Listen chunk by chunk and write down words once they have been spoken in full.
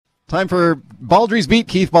Time for Baldrey's Beat.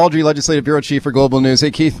 Keith Baldrey, Legislative Bureau Chief for Global News. Hey,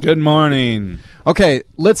 Keith. Good morning. Okay,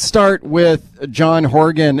 let's start with John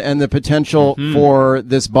Horgan and the potential for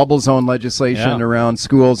this bubble zone legislation around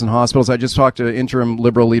schools and hospitals. I just talked to interim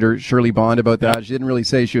Liberal leader Shirley Bond about that. She didn't really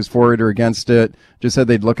say she was for it or against it. Just said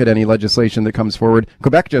they'd look at any legislation that comes forward.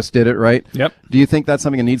 Quebec just did it, right? Yep. Do you think that's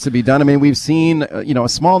something that needs to be done? I mean, we've seen, a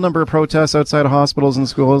small number of protests outside of hospitals and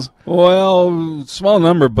schools. Well, small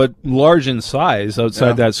number, but large in size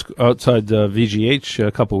outside VGH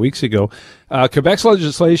a couple of weeks ago. Quebec's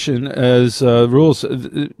legislation has rules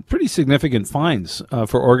pretty significant fines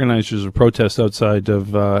for organizers of protests outside of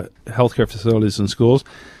healthcare facilities and schools.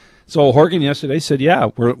 So Horgan yesterday said,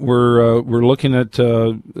 we're looking at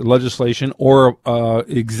legislation or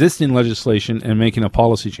existing legislation and making a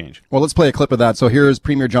policy change. Well, let's play a clip of that. So here's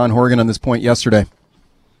Premier John Horgan on this point yesterday.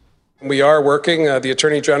 We are working, the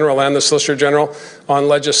Attorney General and the Solicitor General, on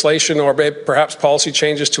legislation or perhaps policy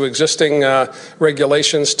changes to existing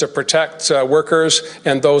regulations to protect workers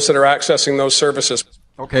and those that are accessing those services.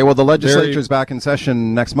 Okay, well, the legislature's back in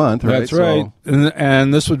session next month, right? That's right.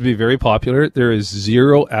 And this would be very popular. There is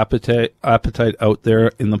zero appetite out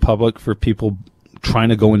there in the public for people trying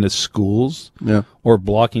to go into schools or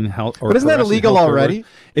blocking health. But isn't that illegal already?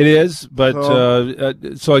 It is, but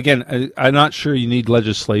so again, I'm not sure you need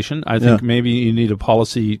legislation. I think maybe you need a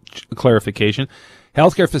policy clarification.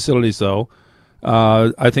 Healthcare facilities, though,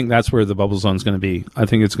 I think that's where the bubble zone is going to be. I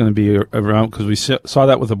think it's going to be around because we saw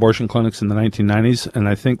that with abortion clinics in the 1990s, and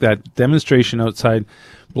I think that demonstration outside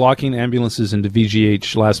blocking ambulances into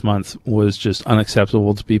VGH last month was just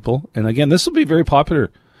unacceptable to people. And again, this will be very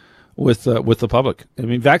popular with the public. I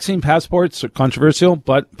mean, vaccine passports are controversial,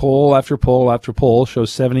 but poll after poll after poll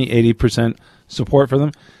shows 70-80% support for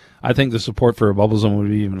them. I think the support for a bubble zone would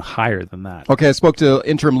be even higher than that. Okay, I spoke to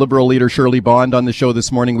interim Liberal leader Shirley Bond on the show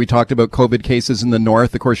this morning. We talked about COVID cases in the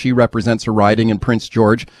north. Of course, she represents a riding in Prince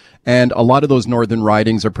George. And a lot of those northern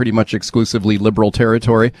ridings are pretty much exclusively Liberal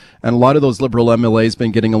territory. And a lot of those Liberal MLAs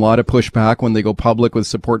been getting a lot of pushback when they go public with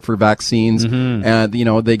support for vaccines. And,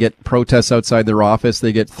 they get protests outside their office.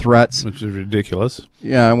 They get threats. Which is ridiculous.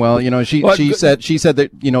 Yeah, well, she said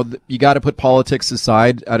that, you got to put politics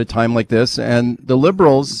aside at a time like this. And the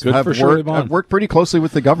Liberals have worked pretty closely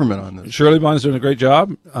with the government on this. Shirley Bond's doing a great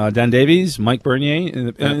job. Dan Davies, Mike Bernier.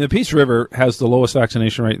 And the Peace River has the lowest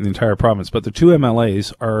vaccination rate in the entire province. But the two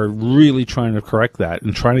MLAs are really trying to correct that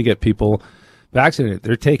and trying to get people vaccinated.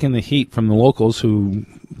 They're taking the heat from the locals who,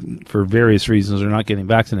 for various reasons, are not getting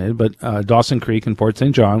vaccinated. But Dawson Creek and Fort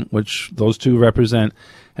St. John, which those two represent,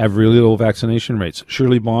 have really low vaccination rates.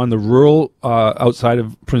 Shirley Bond, the rural outside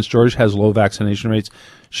of Prince George, has low vaccination rates.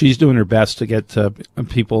 She's doing her best to get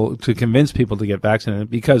people, to convince people to get vaccinated,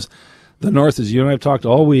 because the North, as you and I have talked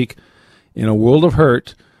all week, in a world of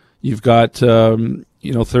hurt, you've got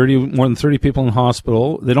more than 30 people in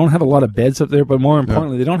hospital. They don't have a lot of beds up there, but more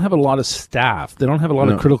importantly, they don't have a lot of staff. They don't have a lot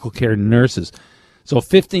of critical care nurses. So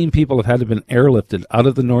 15 people have had to been airlifted out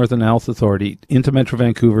of the Northern Health Authority into Metro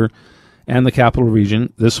Vancouver and the Capital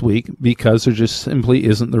Region this week because there just simply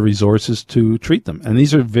isn't the resources to treat them. And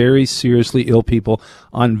these are very seriously ill people,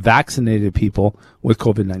 unvaccinated people with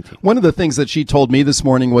COVID-19. One of the things that she told me this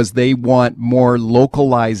morning was they want more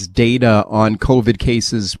localized data on COVID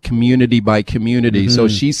cases, community by community. So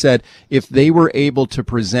she said if they were able to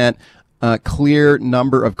present a clear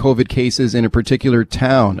number of COVID cases in a particular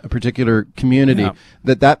town, a particular community,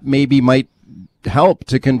 that maybe might help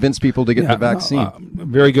to convince people to get the vaccine.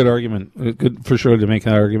 Very good argument. Good for sure to make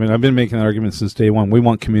that argument. I've been making that argument since day one. We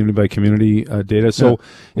want community by community data. So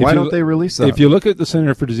why don't they release that? If you look at the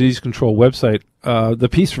Center for Disease Control website, the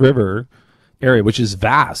Peace River area, which is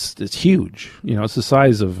vast, it's huge. It's the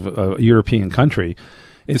size of a European country.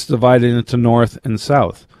 It's divided into north and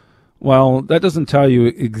south. Well, that doesn't tell you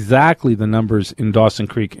exactly the numbers in Dawson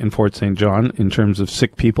Creek and Fort St. John in terms of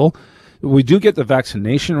sick people. We do get the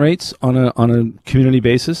vaccination rates on a community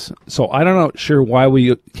basis. So I'm not sure why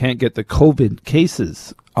we can't get the COVID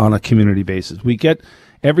cases on a community basis. We get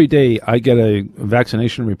every day I get a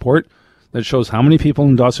vaccination report that shows how many people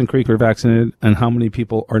in Dawson Creek are vaccinated and how many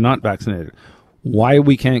people are not vaccinated. Why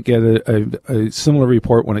we can't get a similar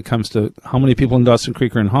report when it comes to how many people in Dawson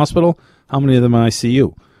Creek are in hospital, how many of them in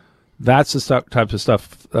ICU. That's the type of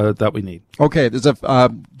stuff that we need. Okay, there's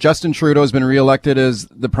Justin Trudeau has been reelected as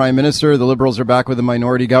the Prime Minister. The Liberals are back with a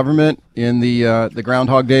minority government in the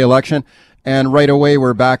Groundhog Day election. And right away,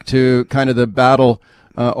 we're back to kind of the battle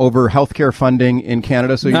over healthcare funding in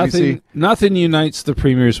Canada. So nothing unites the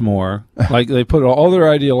premiers more. Like they put all their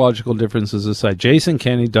ideological differences aside. Jason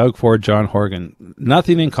Kenney, Doug Ford, John Horgan,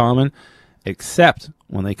 nothing in common. except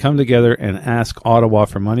when they come together and ask Ottawa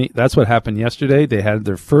for money. That's what happened yesterday. They had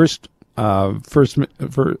their first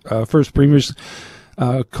premiers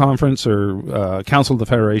conference or Council of the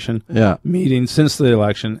Federation meeting since the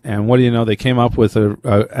election. And what do you know? They came up with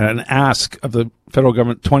an ask of the federal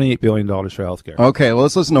government, $28 billion for healthcare. Okay, well,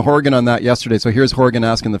 let's listen to Horgan on that yesterday. So here's Horgan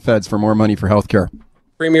asking the feds for more money for healthcare.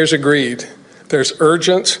 Premiers agreed there's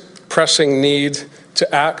urgent, pressing need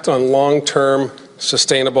to act on long-term,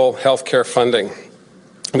 sustainable healthcare funding.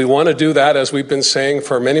 We want to do that, as we've been saying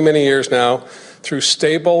for many, many years now, through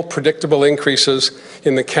stable, predictable increases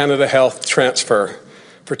in the Canada Health Transfer.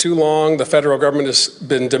 For too long, the federal government has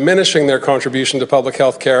been diminishing their contribution to public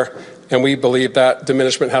health care, and we believe that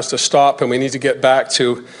diminishment has to stop, and we need to get back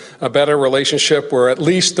to a better relationship where at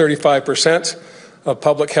least 35% of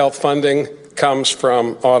public health funding comes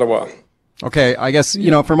from Ottawa. Okay, I guess,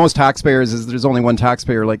 for most taxpayers, there's only one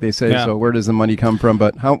taxpayer, like they say, so where does the money come from?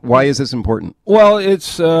 But why is this important? Well,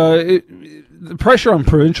 it's the pressure on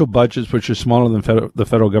provincial budgets, which are smaller than the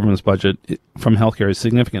federal government's budget, from healthcare is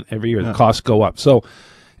significant. Every year, the costs go up. So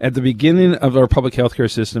at the beginning of our public healthcare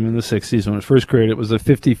system in the 60s, when it was first created, it was a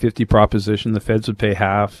 50-50 proposition. The feds would pay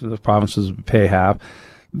half, the provinces would pay half.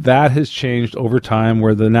 That has changed over time,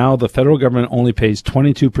 where now the federal government only pays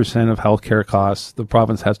 22% of healthcare costs. The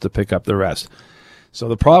province has to pick up the rest. So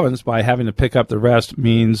the province, by having to pick up the rest,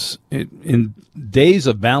 means in days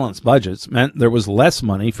of balanced budgets, meant there was less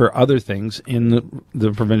money for other things in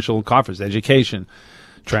the provincial coffers: education,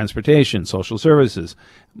 transportation, social services.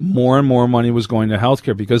 More and more money was going to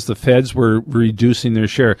healthcare because the feds were reducing their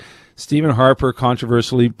share. Stephen Harper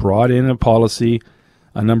controversially brought in a policy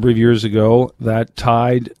a number of years ago that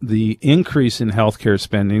tied the increase in healthcare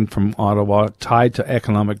spending from Ottawa tied to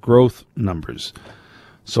economic growth numbers.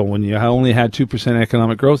 So when you only had 2%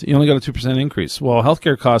 economic growth, you only got a 2% increase. Well,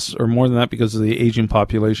 healthcare costs are more than that because of the aging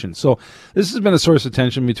population. So this has been a source of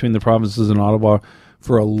tension between the provinces and Ottawa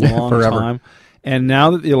for a long time. And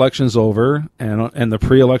now that the election's over and the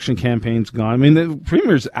pre-election campaign's gone, I mean, the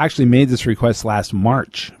premiers actually made this request last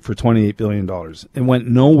March for $28 billion. It went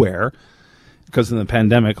nowhere. Because of the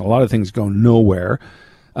pandemic, a lot of things go nowhere.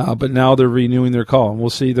 But now they're renewing their call. And we'll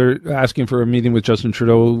see. They're asking for a meeting with Justin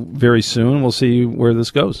Trudeau very soon. We'll see where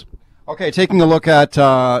this goes. Okay, taking a look at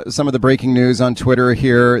some of the breaking news on Twitter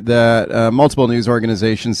here, that multiple news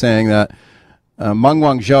organizations saying that Meng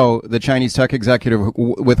Wanzhou, the Chinese tech executive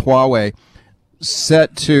with Huawei,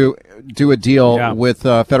 set to do a deal with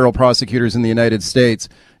federal prosecutors in the United States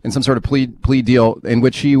in some sort of plea deal in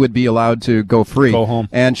which he would be allowed to go free. Go home.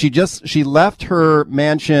 And she left her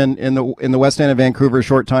mansion in the West End of Vancouver a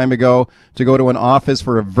short time ago to go to an office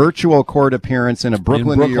for a virtual court appearance in a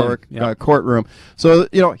Brooklyn, New York courtroom. So,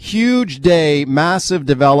 huge day, massive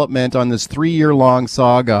development on this 3-year-long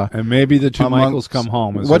saga. And maybe the two Michaels come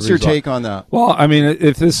home. What's your take on that? Well, I mean,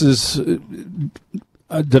 if this is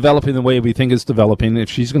developing the way we think it's developing, if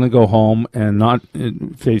she's going to go home and not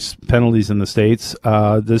face penalties in the States,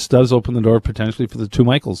 this does open the door potentially for the two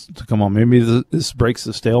Michaels to come home. Maybe this breaks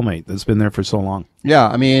the stalemate that's been there for so long. Yeah,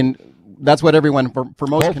 I mean, that's what everyone, for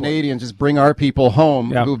most Hopefully. Canadians, just bring our people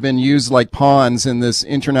home who've been used like pawns in this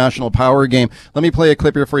international power game. Let me play a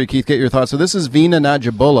clip here for you, Keith, get your thoughts. So this is Veena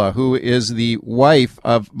Najibullah, who is the wife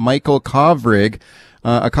of Michael Kovrig,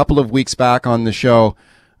 a couple of weeks back on the show,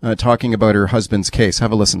 talking about her husband's case.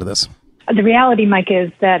 Have a listen to this. The reality, Mike,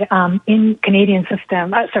 is that in Chinese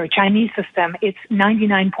system, it's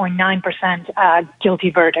 99.9% guilty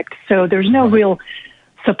verdict. So there's no real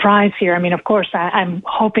surprise here. I mean, of course, I'm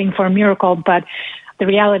hoping for a miracle, but the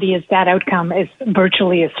reality is that outcome is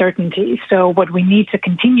virtually a certainty. So what we need to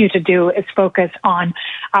continue to do is focus on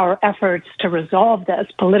our efforts to resolve this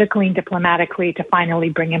politically and diplomatically to finally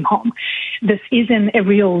bring him home. This isn't a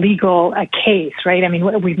real legal case, right? I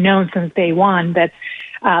mean, we've known since day one that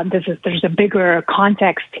there's a bigger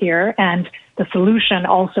context here, and the solution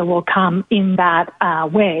also will come in that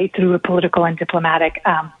way through a political and diplomatic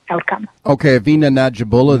outcome. Okay, Veena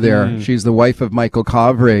Najibullah there. She's the wife of Michael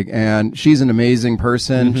Kovrig, and she's an amazing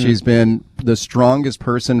person. She's been the strongest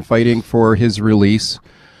person fighting for his release.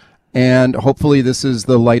 And hopefully this is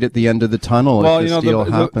the light at the end of the tunnel if this deal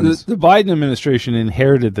happens. The Biden administration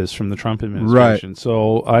inherited this from the Trump administration. Right.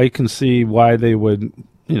 So I can see why they would,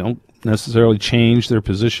 necessarily change their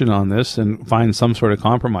position on this and find some sort of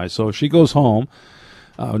compromise. So if she goes home,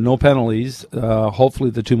 no penalties, hopefully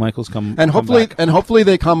the two Michaels come back. And hopefully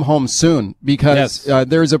they come home soon, because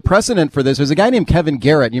there's a precedent for this. There's a guy named Kevin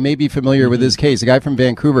Garrett. You may be familiar with his case, a guy from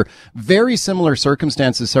Vancouver. Very similar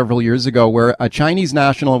circumstances several years ago, where a Chinese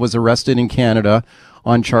national was arrested in Canada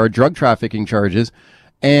on drug trafficking charges,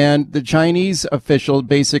 and the Chinese official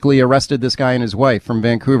basically arrested this guy and his wife from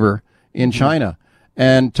Vancouver in China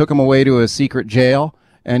and took him away to a secret jail.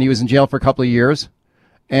 And he was in jail for a couple of years.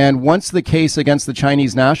 And once the case against the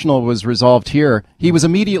Chinese national was resolved here, he was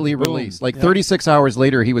immediately released. 36 hours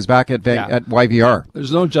later, he was back at YVR.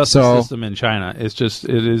 There's no justice system in China. It's just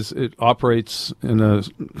it operates in a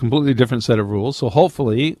completely different set of rules. So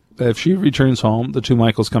hopefully, if she returns home, the two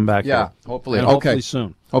Michaels come back. Yeah, hopefully. And hopefully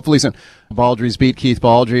soon. Hopefully soon. Baldrey's beat, Keith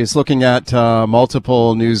Baldrey, is looking at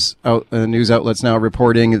multiple news outlets now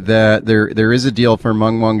reporting that there is a deal for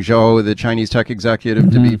Meng Wanzhou, the Chinese tech executive,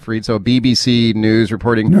 to be freed. So BBC News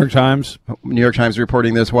reporting. New York Times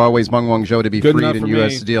reporting this. Huawei's Meng Wanzhou to be freed in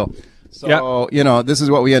U.S. deal. So, this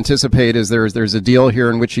is what we anticipate is there's a deal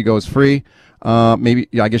here in which he goes free. Maybe,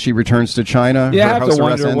 I guess she returns to China. Yeah, I Her have to house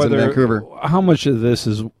arrest wonder ends in Vancouver. how much of this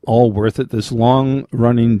is all worth it, this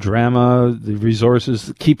long-running drama, the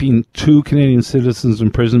resources, keeping two Canadian citizens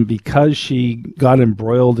in prison because she got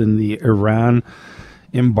embroiled in the Iran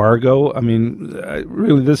embargo. I mean,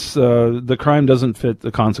 really, the crime doesn't fit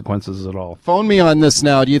the consequences at all. Phone me on this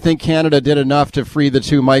now. Do you think Canada did enough to free the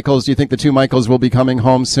two Michaels? Do you think the two Michaels will be coming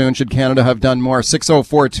home soon? Should Canada have done more?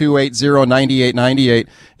 604-280-9898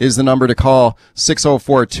 is the number to call.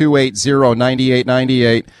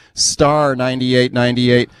 604-280-9898, star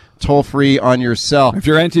 9898, toll free on your cell. If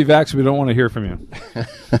you're anti-vax, we don't want to hear from you.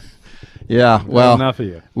 Yeah, well, enough of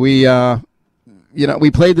you. We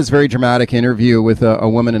played this very dramatic interview with a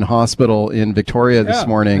woman in hospital in Victoria this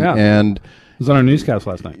morning, and it was on our newscast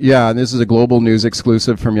last night. Yeah, and this is a Global News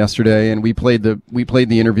exclusive from yesterday, and we played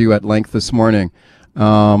the interview at length this morning.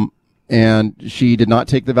 And she did not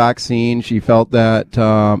take the vaccine. She felt that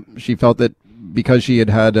because she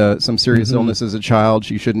had some serious illness as a child,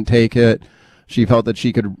 she shouldn't take it. She felt that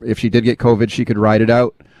she could, if she did get COVID, she could ride it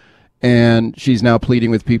out. And she's now pleading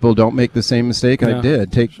with people, don't make the same mistake I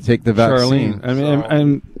did. Take the vaccine. Sharlene, I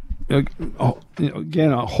mean,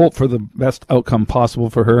 again, I hope for the best outcome possible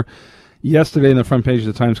for her. Yesterday in the front page of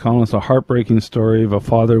the Times Colonist, a heartbreaking story of a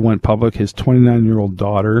father went public. His 29-year-old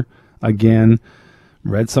daughter, again,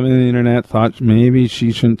 read something on the internet, thought maybe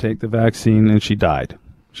she shouldn't take the vaccine, and she died.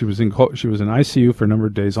 She was in ICU for a number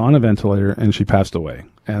of days on a ventilator, and she passed away.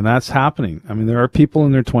 And that's happening. I mean, there are people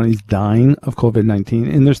in their 20s dying of COVID-19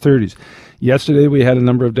 in their 30s. Yesterday, we had a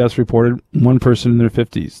number of deaths reported, one person in their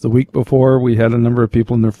 50s. The week before, we had a number of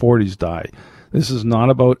people in their 40s die. This is not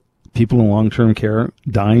about people in long-term care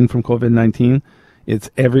dying from COVID-19. It's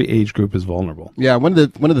every age group is vulnerable. Yeah, one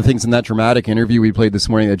of the things in that dramatic interview we played this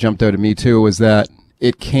morning that jumped out at me, too, was that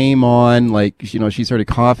it came on, she started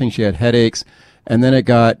coughing, she had headaches, and then it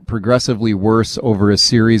got progressively worse over a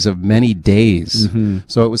series of many days.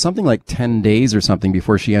 So it was something like 10 days or something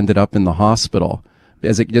before she ended up in the hospital,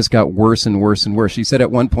 as it just got worse and worse and worse. She said at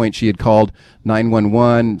one point she had called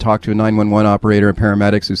 911, talked to a 911 operator and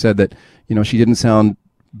paramedics who said that, she didn't sound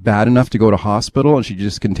bad enough to go to hospital, and she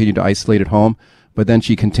just continued to isolate at home. But then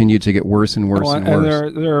she continued to get worse and worse and worse.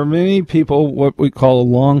 And there are many people, what we call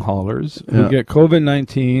long haulers, who get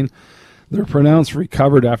COVID-19. They're pronounced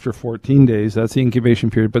recovered after 14 days. That's the incubation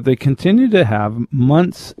period. But they continue to have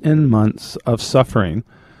months and months of suffering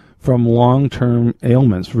from long-term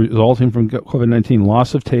ailments resulting from COVID-19.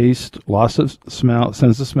 Loss of taste, loss of smell,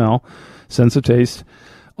 sense of taste.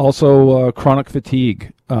 Also, chronic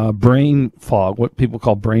fatigue, brain fog, what people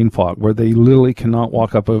call brain fog, where they literally cannot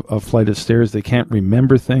walk up a flight of stairs. They can't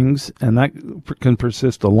remember things, and that can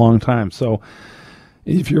persist a long time. So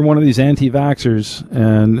if you're one of these anti-vaxxers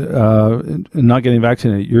and not getting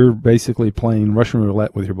vaccinated, you're basically playing Russian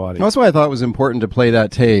roulette with your body. That's why I thought it was important to play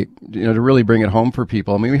that tape, to really bring it home for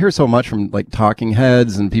people. I mean, we hear so much from talking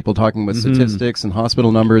heads and people talking with statistics and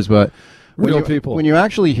hospital numbers, but people. When you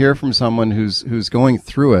actually hear from someone who's going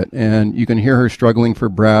through it, and you can hear her struggling for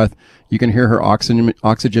breath, you can hear her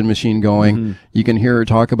oxygen machine going, you can hear her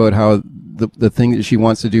talk about how the thing that she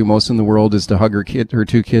wants to do most in the world is to hug her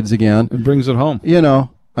two kids again. It brings it home.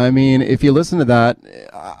 I mean, if you listen to that,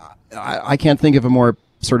 I can't think of a more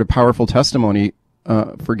sort of powerful testimony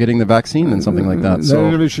for getting the vaccine than something like that. That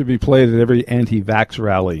interview should be played at every anti-vax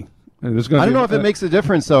rally. I don't know if it makes a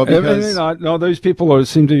difference, though. Because no, those people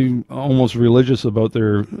seem to be almost religious about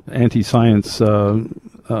their anti-science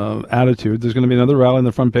attitude. There's going to be another rally on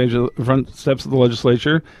the front steps of the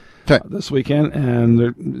legislature this weekend, and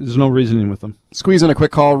there's no reasoning with them. Squeeze in a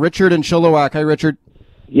quick call. Richard in Chilliwack. Hi, Richard.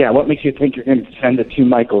 Yeah, what makes you think you're going to send the two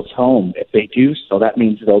Michaels home? If they do so, that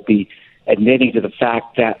means they'll be admitting to the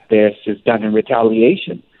fact that this is done in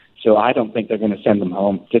retaliation. So I don't think they're going to send them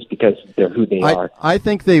home just because they're who they are. I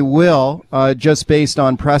think they will, just based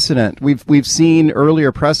on precedent. We've seen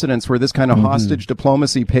earlier precedents where this kind of hostage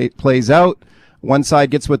diplomacy plays out. one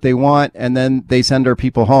side gets what they want, and then they send our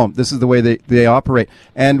people home. This is the way they operate.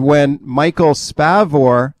 And when Michael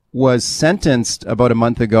Spavor was sentenced about a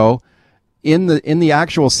month ago, in the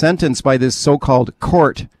actual sentence by this so-called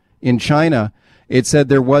court in China, it said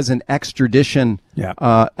there was an extradition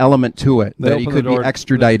element to it, that he could be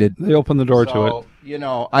extradited. They opened the door to it. You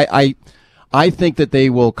know, I think that they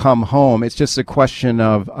will come home. It's just a question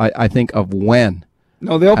of, I think, of when.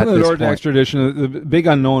 No, they opened the door to extradition. The big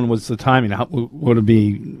unknown was the timing. How, would it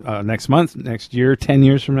be next month, next year, 10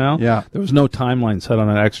 years from now? Yeah. There was no timeline set on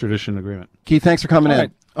an extradition agreement. Keith, thanks for coming in. All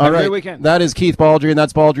right. Have a great weekend. That is Keith Baldrey, and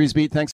that's Baldrey's Beat. Thanks.